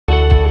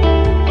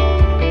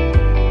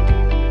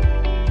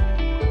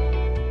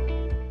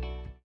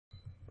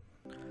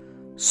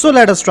So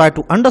let us try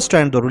to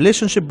understand the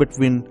relationship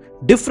between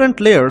different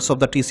layers of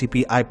the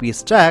TCP IP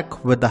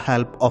stack with the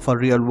help of a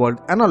real-world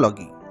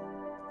analogy.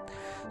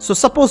 So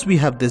suppose we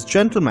have this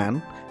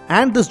gentleman,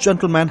 and this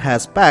gentleman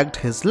has packed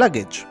his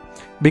luggage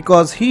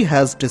because he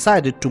has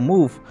decided to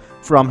move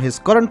from his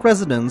current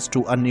residence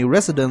to a new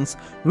residence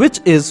which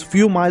is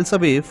few miles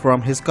away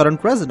from his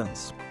current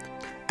residence.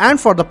 And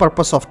for the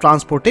purpose of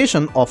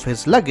transportation of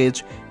his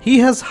luggage, he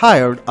has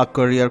hired a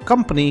courier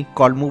company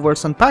called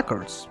Movers and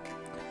Packers.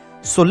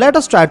 So let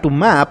us try to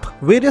map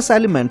various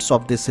elements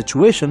of this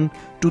situation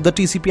to the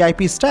TCP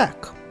IP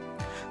stack.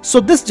 So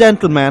this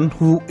gentleman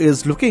who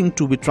is looking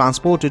to be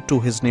transported to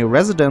his new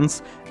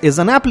residence is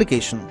an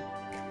application,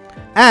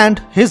 and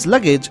his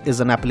luggage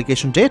is an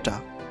application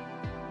data.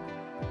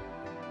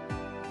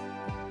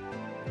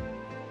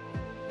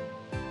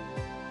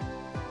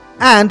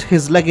 And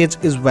his luggage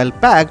is well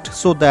packed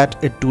so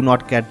that it do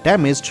not get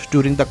damaged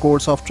during the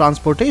course of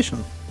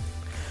transportation.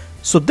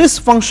 So this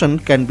function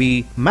can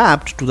be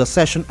mapped to the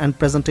session and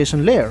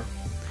presentation layer,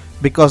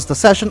 because the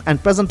session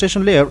and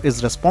presentation layer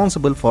is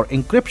responsible for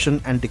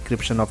encryption and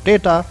decryption of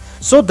data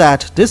so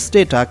that this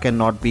data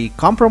cannot be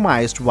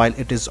compromised while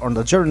it is on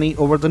the journey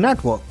over the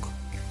network.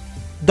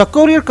 The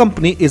courier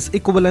company is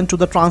equivalent to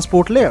the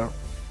transport layer.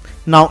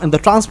 Now in the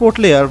transport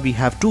layer we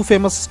have two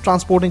famous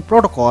transporting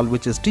protocol,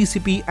 which is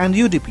TCP and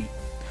UDP.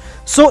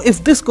 So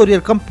if this courier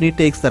company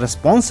takes the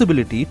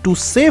responsibility to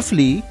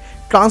safely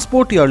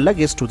transport your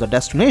luggage to the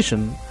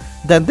destination,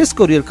 then this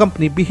courier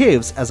company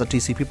behaves as a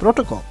TCP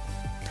protocol.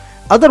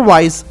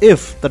 Otherwise,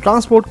 if the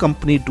transport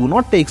company do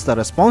not takes the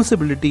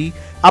responsibility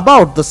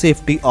about the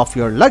safety of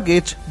your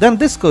luggage, then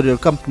this courier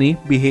company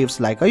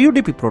behaves like a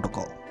UDP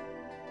protocol.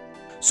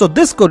 So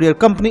this courier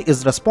company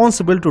is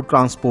responsible to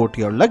transport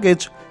your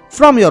luggage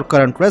from your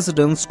current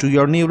residence to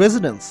your new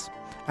residence,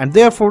 and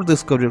therefore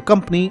this courier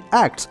company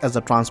acts as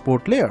a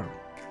transport layer.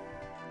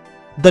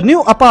 The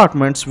new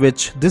apartments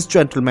which this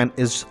gentleman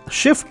is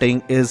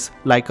shifting is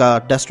like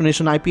a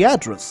destination IP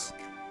address.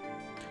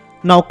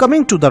 Now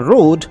coming to the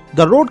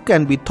road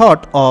can be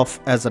thought of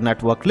as a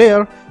network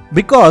layer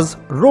because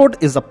road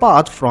is a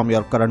path from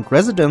your current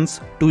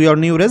residence to your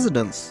new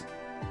residence.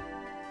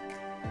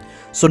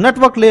 So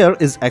network layer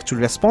is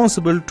actually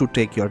responsible to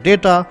take your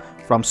data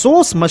from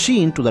source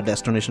machine to the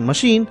destination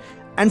machine,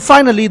 and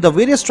finally the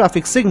various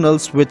traffic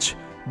signals which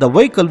the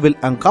vehicle will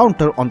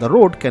encounter on the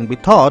road can be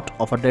thought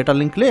of a data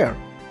link layer,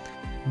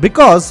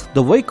 because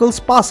the vehicles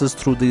passes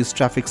through these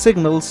traffic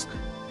signals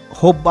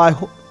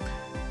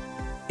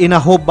in a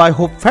hop by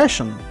hop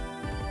fashion.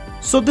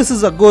 So this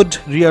is a good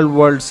real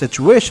world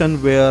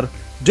situation where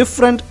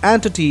different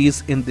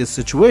entities in this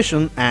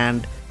situation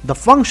and the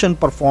function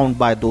performed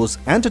by those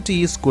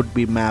entities could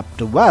be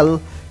mapped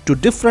well to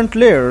different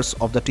layers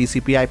of the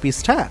TCP IP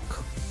stack.